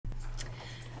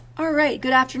All right,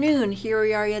 good afternoon. Here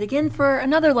we are yet again for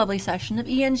another lovely session of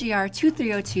ENGR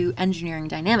 2302 Engineering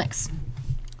Dynamics.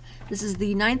 This is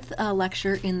the 9th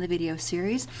lecture in the video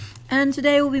series, and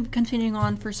today we'll be continuing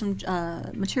on for some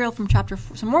more material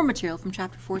from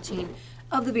chapter 14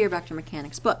 of the Beer Vector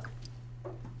Mechanics book.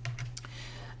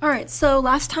 All right, so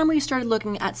last time we started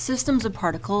looking at systems of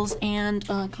particles and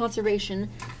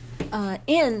conservation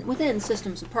within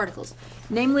systems of particles.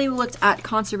 Namely, we looked at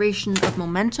conservation of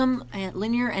momentum, and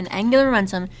linear and angular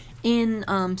momentum in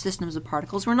systems of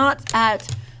particles. We're not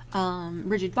at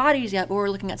rigid bodies yet, but we're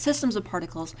looking at systems of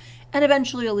particles, and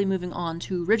eventually we'll be moving on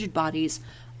to rigid bodies,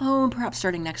 perhaps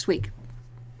starting next week.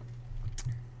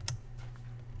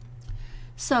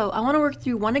 So I want to work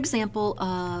through one example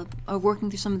of working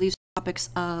through some of these topics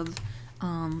of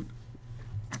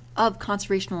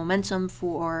conservation of momentum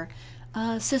for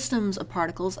systems of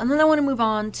particles, and then I want to move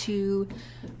on to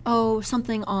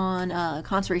something on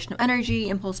conservation of energy,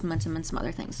 impulse momentum, and some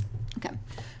other things. Okay,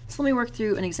 so let me work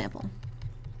through an example.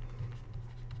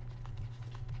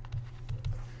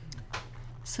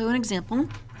 So an example.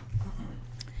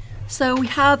 So we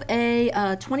have a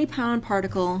 20-pound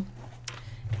particle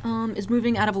is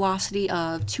moving at a velocity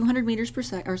of 200 meters per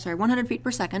second, or sorry, 100 feet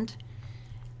per second.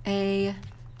 A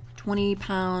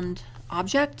 20-pound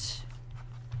object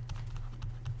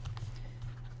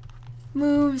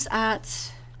moves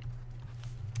at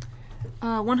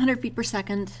 100 feet per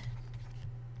second.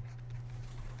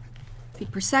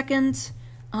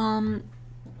 When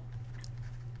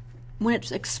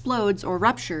it explodes or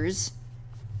ruptures,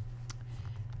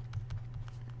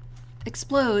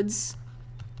 explodes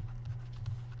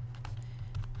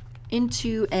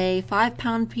into a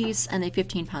 5-pound piece and a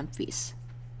 15-pound piece.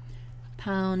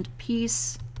 Pound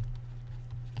piece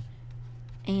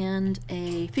and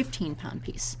a 15-pound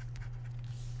piece.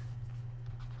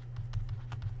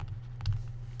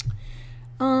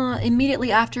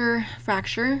 Immediately after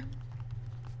fracture,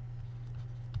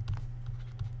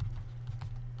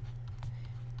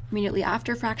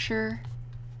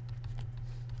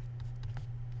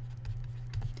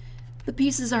 the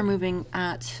pieces are moving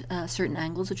at certain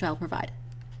angles, which I'll provide.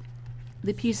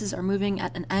 The pieces are moving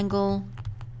at an angle,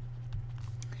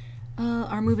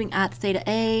 are moving at theta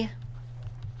A.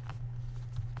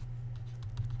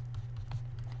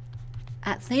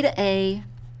 At theta A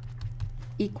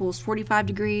equals 45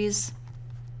 degrees,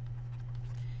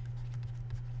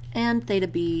 and theta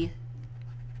B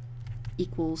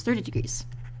equals 30 degrees.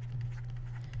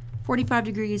 45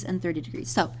 degrees and 30 degrees.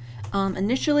 So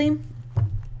initially,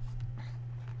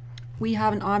 we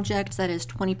have an object that is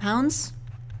 20 pounds,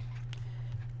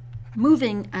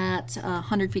 moving at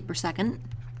 100 feet per second.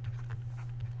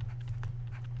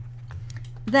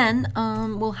 Then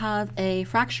we'll have a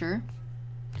fracture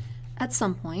at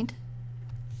some point.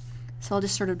 So I'll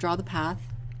just sort of draw the path.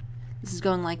 This is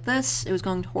going like this. It was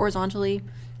going horizontally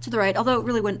to the right, although it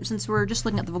really wouldn't, since we're just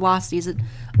looking at the velocities, it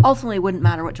ultimately wouldn't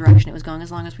matter what direction it was going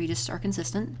as long as we just are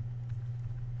consistent.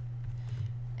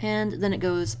 And then it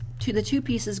goes to the two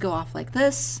pieces go off like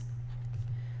this,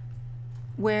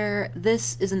 where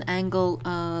this is an angle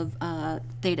of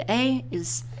theta A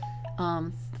is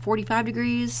 45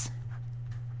 degrees,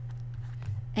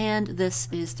 and this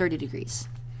is 30 degrees.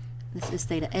 This is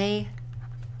theta A,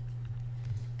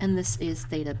 and this is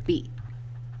theta B.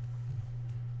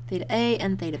 Theta A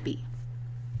and theta B.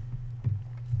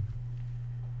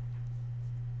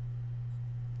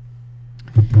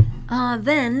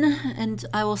 And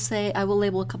I will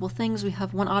label a couple things. We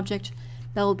have one object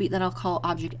that I'll call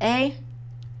object A,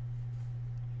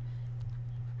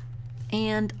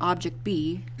 and object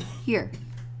B here.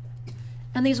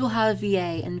 And these will have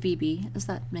VA and VB, as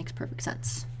that makes perfect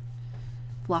sense.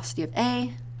 Velocity of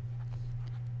A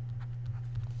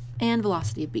and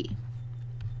velocity of B.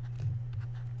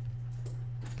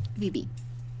 VB.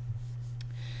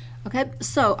 Okay,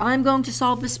 so I'm going to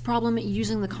solve this problem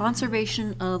using the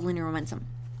conservation of linear momentum.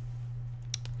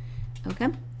 Okay,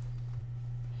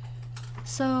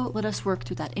 so let us work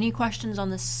through that. Any questions on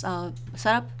this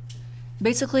setup?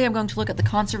 Basically, I'm going to look at the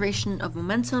conservation of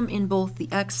momentum in both the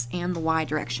X and the Y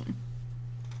direction.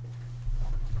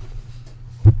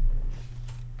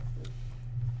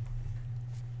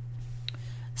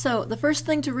 So the first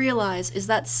thing to realize is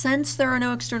that since there are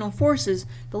no external forces,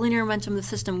 the linear momentum of the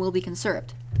system will be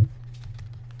conserved.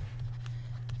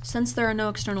 Since there are no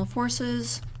external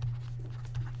forces,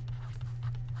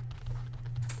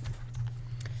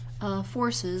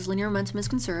 linear momentum is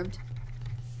conserved.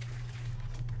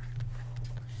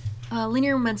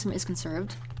 Linear momentum is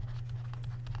conserved.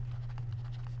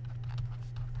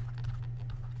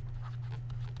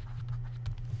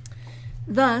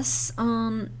 Thus,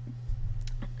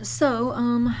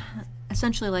 So,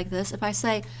 essentially like this. If I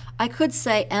say, I could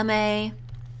say MA,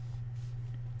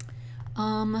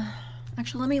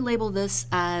 actually let me label this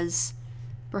as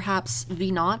perhaps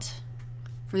V naught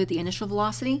for the initial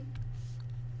velocity.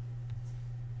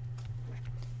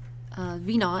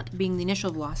 V naught being the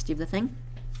initial velocity of the thing.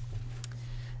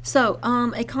 So,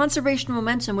 a conservation of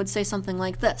momentum would say something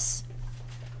like this.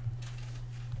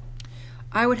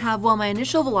 I would have, well, my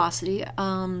initial velocity,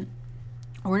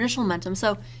 or initial momentum,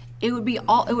 so it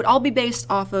would all be based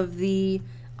off of the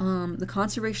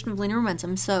conservation of linear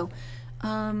momentum. So,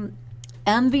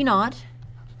 mv naught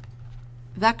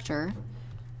vector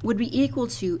would be equal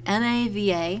to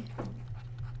MAVA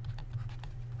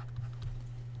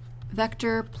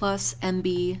vector plus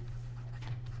MB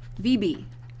VB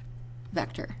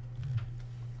vector.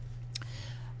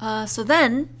 So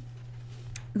then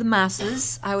the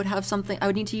masses, I would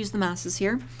need to use the masses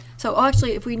here. So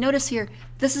actually, if we notice here,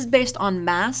 this is based on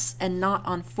mass and not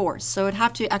on force. So I'd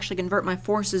have to actually convert my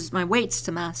forces, my weights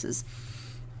to masses.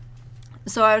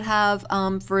 So I would have,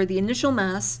 for the initial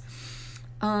mass,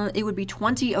 it would be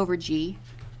 20 over g,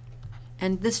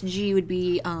 and this g would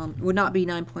be would not be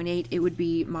 9.8. It would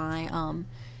be my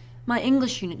my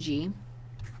English unit g.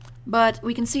 But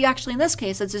we can see actually in this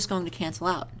case it's just going to cancel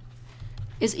out.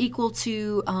 Is equal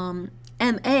to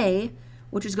ma,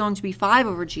 which is going to be 5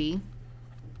 over g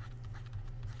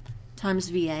times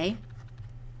va,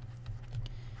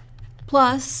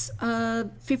 plus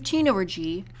 15 over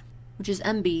g, which is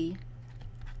mb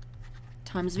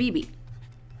times vb.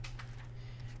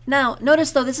 Now,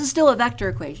 notice though, this is still a vector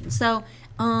equation, so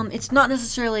it's not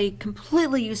necessarily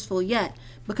completely useful yet,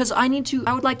 because I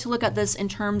would like to look at this in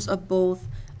terms of both,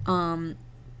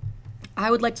 I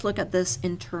would like to look at this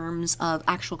in terms of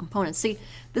actual components. See,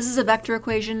 this is a vector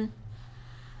equation.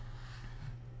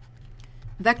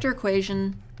 Vector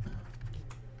equation.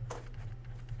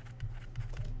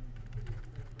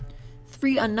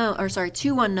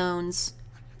 Two unknowns.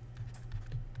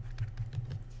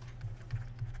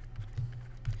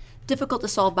 Difficult to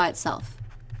solve by itself.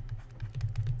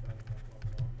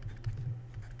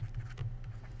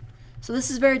 So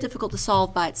this is very difficult to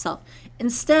solve by itself.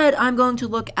 Instead, I'm going to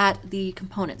look at the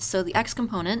components. So the x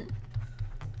component,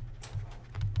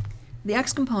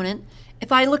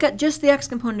 if I look at just the x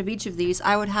component of each of these,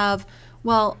 I would have,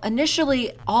 well,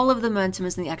 initially all of the momentum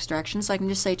is in the x direction, so I can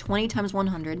just say 20 times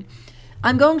 100.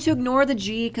 I'm going to ignore the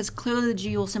g because clearly the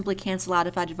g will simply cancel out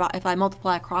if I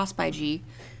multiply across by g.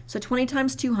 So 20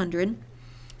 times 200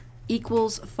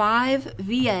 equals 5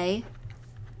 VA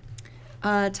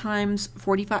times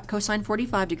 45 cosine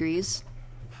 45 degrees.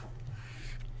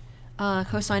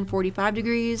 Cosine 45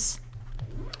 degrees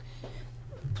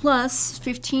plus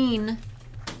 15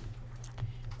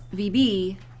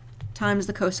 VB times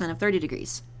the cosine of 30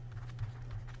 degrees.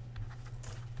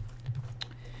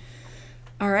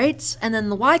 All right, and then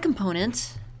the y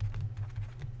component,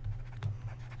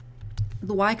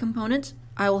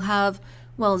 I will have,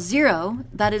 well, 0,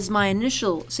 that is my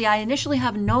initial, see, I initially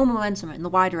have no momentum in the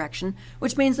y direction,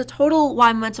 which means the total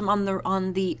y momentum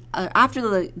after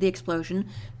the explosion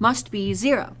must be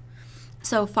 0.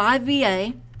 So 5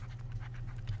 VA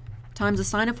times the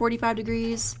sine of 45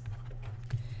 degrees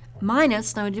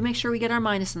minus, now we do make sure we get our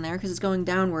minus in there because it's going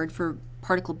downward for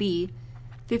particle B,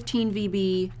 15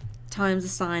 VB times the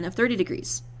sine of 30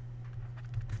 degrees.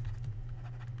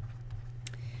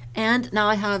 And now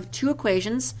I have two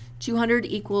equations. 200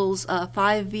 equals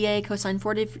 5 VA cosine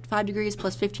 45 degrees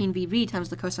plus 15 VB times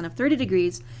the cosine of 30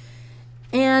 degrees.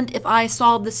 And if I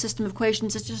solve this system of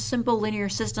equations, it's just a simple linear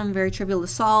system, very trivial to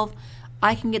solve.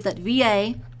 I can get that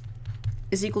VA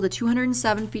is equal to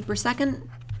 207 feet per second,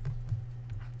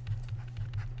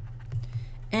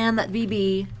 and that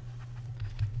VB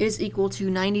is equal to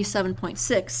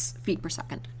 97.6 feet per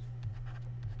second.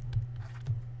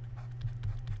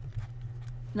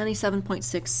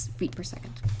 97.6 feet per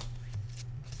second.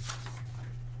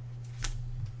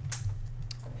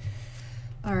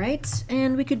 All right,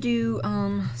 and we could do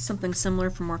something similar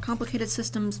for more complicated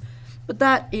systems, but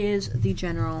that is the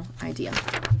general idea.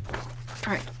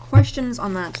 All right, questions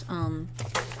on that?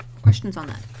 Questions on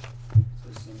that?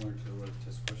 So similar to what a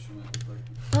test question might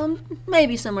look like?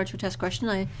 Maybe similar to a test question.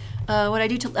 What I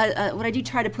do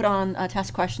try to put on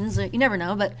test questions, you never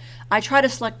know, but I try to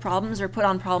select problems or put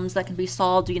on problems that can be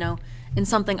solved, in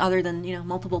something other than,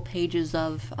 multiple pages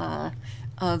of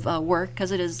work,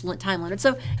 because it is time limited.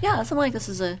 So yeah, something like this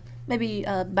is maybe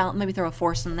throw a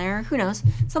force in there. Who knows?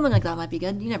 Something like that might be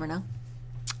good. You never know.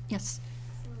 Yes.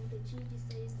 So the G you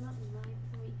say is not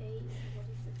 9.8. What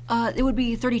is it? It would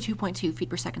be 32.2 feet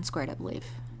per second squared, I believe.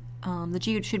 The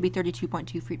G should be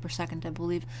 32.2 feet per second, I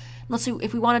believe. Let's see,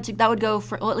 if we wanted to, that would go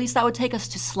for, well, at least that would take us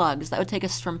to slugs. That would take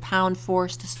us from pound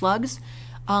force to slugs.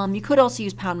 You could also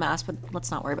use pound mass, but let's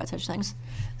not worry about such things.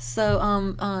 So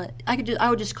I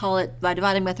would just call it, by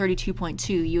dividing by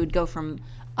 32.2, you would go from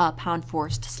pound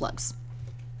force to slugs.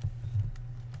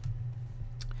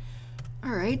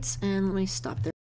 All right, and let me stop there.